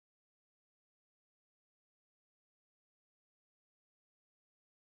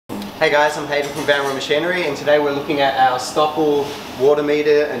Hey guys, I'm Hayden from Van Roy Machinery, and today we're looking at our Stoppil water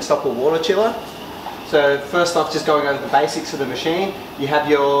meter and Stoppil water chiller. So first off, just going over the basics of the machine. You have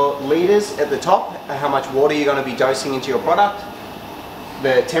your litres at the top, and how much water you're going to be dosing into your product.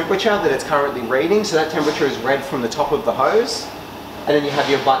 The temperature that it's currently reading, so that temperature is read from the top of the hose. And then you have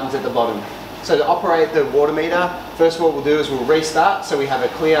your buttons at the bottom. So to operate the water meter, first what we'll do is we'll restart, so we have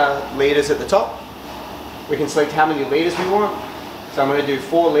a clear litres at the top. We can select how many litres we want. So I'm going to do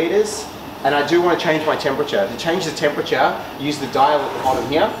 4 litres, and I do want to change my temperature. To change the temperature, use the dial at the bottom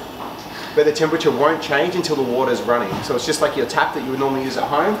here, but the temperature won't change until the water is running. So it's just like your tap that you would normally use at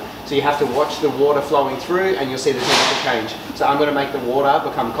home. So you have to watch the water flowing through and you'll see the temperature change. So I'm going to make the water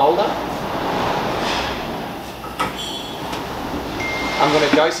become colder. I'm going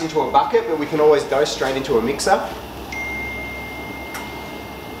to dose into a bucket, but we can always dose straight into a mixer.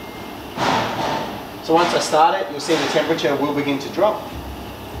 So once I start it, you'll see the temperature will begin to drop.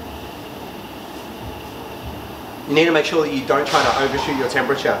 You need to make sure that you don't try to overshoot your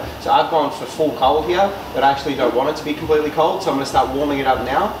temperature. So I've gone for full cold here, but I actually don't want it to be completely cold, so I'm going to start warming it up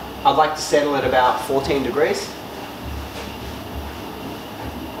now. I'd like to settle at about 14 degrees.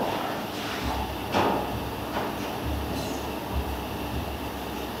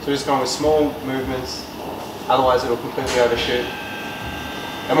 So just going with small movements, otherwise it'll completely overshoot.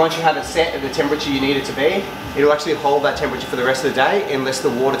 And once you have it set at the temperature you need it to be, it'll actually hold that temperature for the rest of the day unless the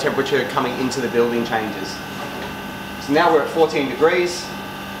water temperature coming into the building changes. So now we're at 14 degrees.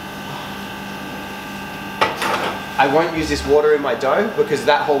 I won't use this water in my dough because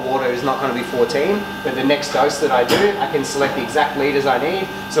that whole water is not going to be 14, but the next dose that I do, I can select the exact litres I need.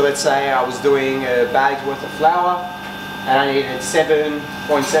 So let's say I was doing a bag's worth of flour and I needed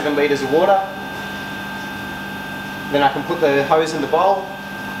 7.7 litres of water. Then I can put the hose in the bowl,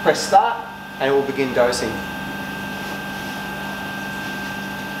 press start, and it will begin dosing.